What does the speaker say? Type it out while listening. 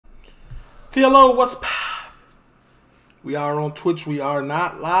TLO, what's pop? We are on Twitch. We are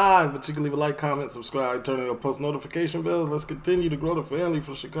not live, but you can leave a like, comment, subscribe, turn on your post notification bells. Let's continue to grow the family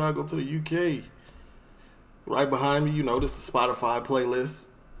from Chicago to the UK. Right behind me, you notice the Spotify playlist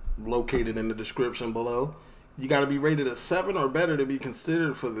located in the description below. You got to be rated a 7 or better to be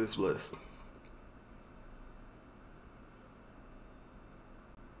considered for this list.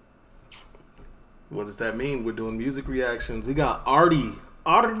 What does that mean? We're doing music reactions. We got ArrDee,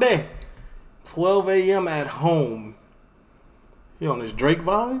 12 a.m. at home. You on this Drake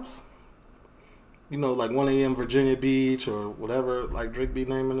vibes? You know, like 1 a.m. Virginia Beach or whatever, like Drake be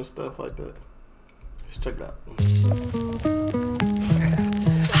naming and stuff like that. Let's check that out.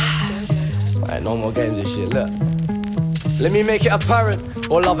 Alright, no more games and shit, look. Let me make it apparent.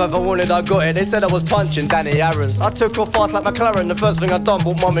 All I've ever wanted, I got it. They said I was punching Danny Aaron's. I took off fast like McLaren. The first thing I done,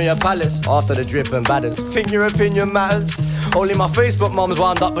 bought mommy a palace. After the drip and badders, think your opinion matters. Only my Facebook mom's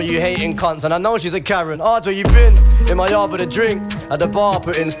wound up, but you hating cunts. And I know she's a Karen. Ard, where you been? In my yard with a drink. At the bar,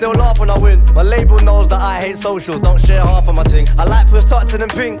 put in, still laugh when I win. My label knows that I hate social, don't share half of my thing. I like push touching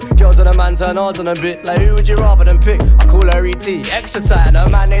and pink. Girls and a man turn odds on a bit. Like who would you rather than pick? I call her ET, extra tight, and her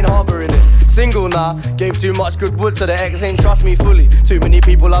man ain't harbouring it. Single now, gave too much good wood so the ex ain't trust me fully. Too many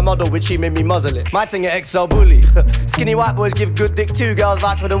people I model with, she made me muzzle it. My thing at XL bully. Skinny white boys give good dick too, girls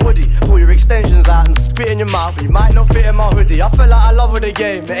vouch for the woody. Pull your extensions out and spit in your mouth, but you might not fit in my hoodie. I feel like I love with the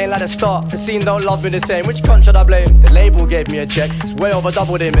game, it ain't like the start. The scene don't love me the same, which cunt should I blame? The label gave me a check, it's way over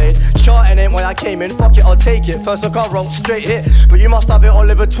double they made. Charting ain't why I came in, fuck it, I'll take it. First look I wrote, straight hit, but you must have it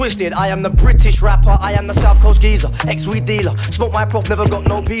Oliver twisted. I am the British rapper, I am the South Coast geezer, ex-weed dealer. Smoke my prof, never got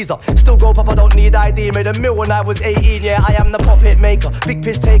no pizza. Still go pop, I don't need ID. Made a mil when I was 18, yeah, I am the pop hit maker. Big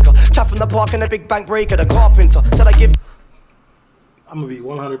piss taker, chat from the park and a big bank breaker. The carpenter, said I give... I'm gonna be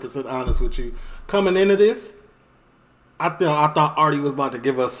 100% honest with you. Coming into this, I thought ArrDee was about to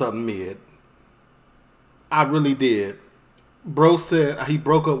give us something mid. I really did. Bro said he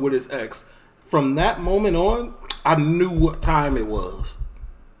broke up with his ex. From that moment on, I knew what time it was.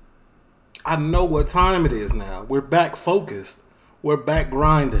 I know what time it is now. We're back focused. We're back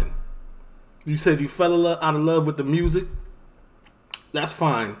grinding. You said you fell out of love with the music. That's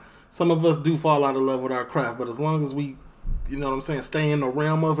fine. Some of us do fall out of love with our craft, but as long as we, you know what I'm saying, stay in the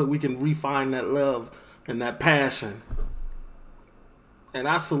realm of it, we can refine that love and that passion. And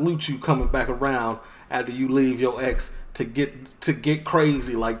I salute you coming back around after you leave your ex to get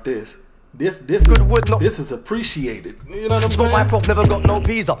crazy like this. This is appreciated. You know what I'm saying? My prof never got no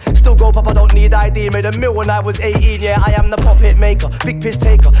pizza. Still go pop, I don't need ID. Made a mil when I was 18, yeah, I am the pop hit maker. Big piss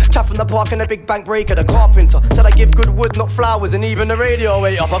taker, chat from the park and a big bank breaker. The carpenter, said I give good wood, not flowers. And even the radio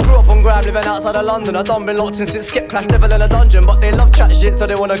ate up. I grew up on Grime, living outside of London. I done been locked since it skip clash, never in a dungeon. But they love chat shit, so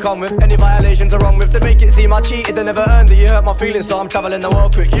they wanna come with any violations are wrong with. To make it seem I cheated, they never earned it. You hurt my feelings, so I'm traveling the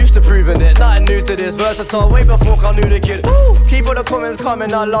world quick. Used to proving it, nothing new to this. Versatile, way before I knew the kid. Woo! Keep all the comments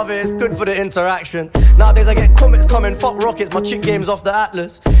coming, I love it. It's good for the interaction. Nowadays I get comments coming, fuck rockets, my chick game's off the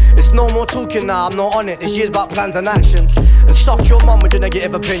atlas. It's no more talking now, I'm not on it. This year's about plans and actions. And suck your mum with your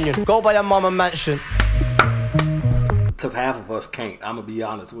negative opinion. Go buy your mum a mansion. Because half of us can't, I'm gonna be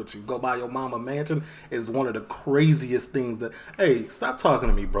honest with you. Go buy your mom a mansion is one of the craziest things that, hey, stop talking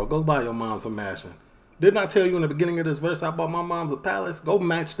to me, bro. Go buy your mom some mansion. Didn't I tell you in the beginning of this verse I bought my mom's a palace? Go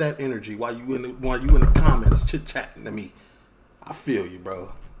match that energy while you in the comments chit-chatting to me. I feel you,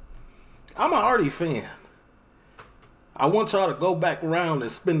 bro. I'm an ArrDee fan. I want y'all to go back around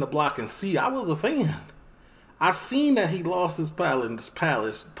and spin the block and see. I was a fan. I seen that he lost his passion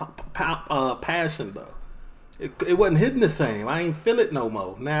though. It wasn't hitting the same. I ain't feel it no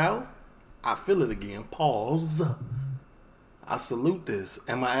more. Now, I feel it again. Pause. I salute this.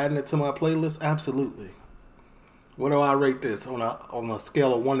 Am I adding it to my playlist? Absolutely. What do I rate this on a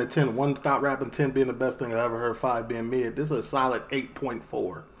scale of 1 to 10? 1 stop rapping, 10 being the best thing I ever heard, 5 being mid. This is a solid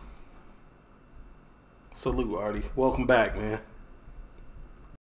 8.4. Salute, ArrDee. Welcome back, man.